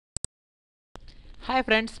Hi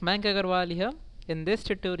friends, Mayank Agarwal here. In this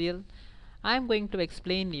tutorial, I am going to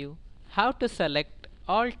explain you how to select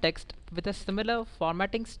all text with a similar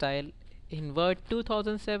formatting style in Word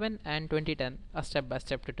 2007 and 2010, a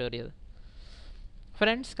step-by-step tutorial.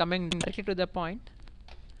 Friends, coming directly to the point,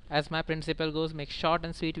 as my principle goes, make short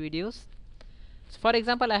and sweet videos. So for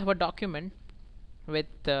example, I have a document with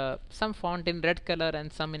some font in red color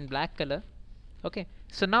and some in black color. Okay,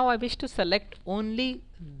 so now I wish to select only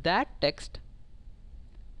that text.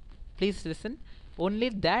 Please listen, only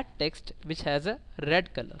that text which has a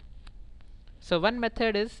red color. So one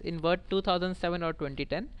method is in Word 2007 or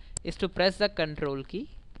 2010 is to press the control key,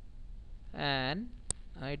 and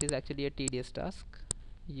it is actually a tedious task.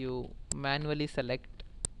 You manually select.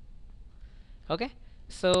 Okay,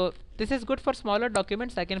 so this is good for smaller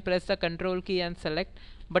documents. I can press the control key and select,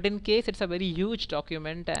 but in case it's a very huge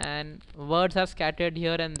document and words are scattered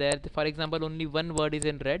here and there, for example only one word is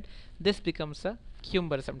in red, this becomes a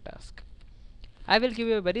cumbersome task. I will give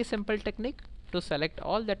you a very simple technique to select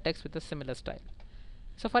all the text with a similar style.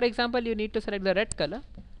 So for example, you need to select the red color.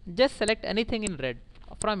 Just select anything in red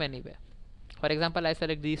from anywhere. For example, I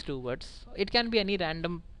select these two words. It can be any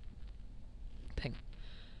random thing.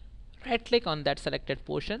 Right click on that selected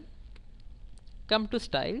portion, come to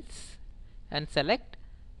styles and select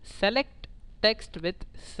text with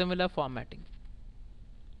similar formatting.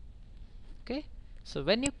 Okay, so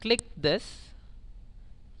when you click this,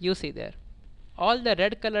 you see there all the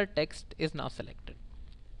red color text is now selected.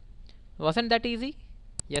 Wasn't that easy?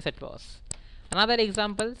 Yes, it was. Another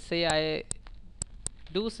example, say I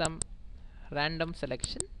do some random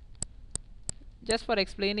selection just for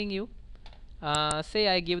explaining you. Say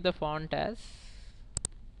I give the font as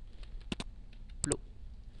blue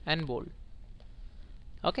and bold.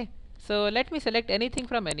 Okay, so let me select anything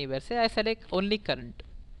from anywhere. Say I select only current.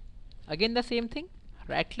 Again the same thing,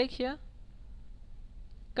 right click here,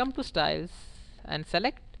 come to styles and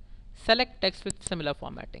select text with similar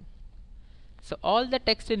formatting. So all the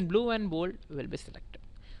text in blue and bold will be selected.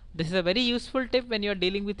 This is a very useful tip when you are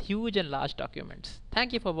dealing with huge and large documents.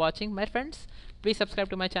 Thank you for watching, my friends. Please subscribe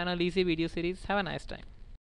to my channel Easy Video Series. Have a nice time.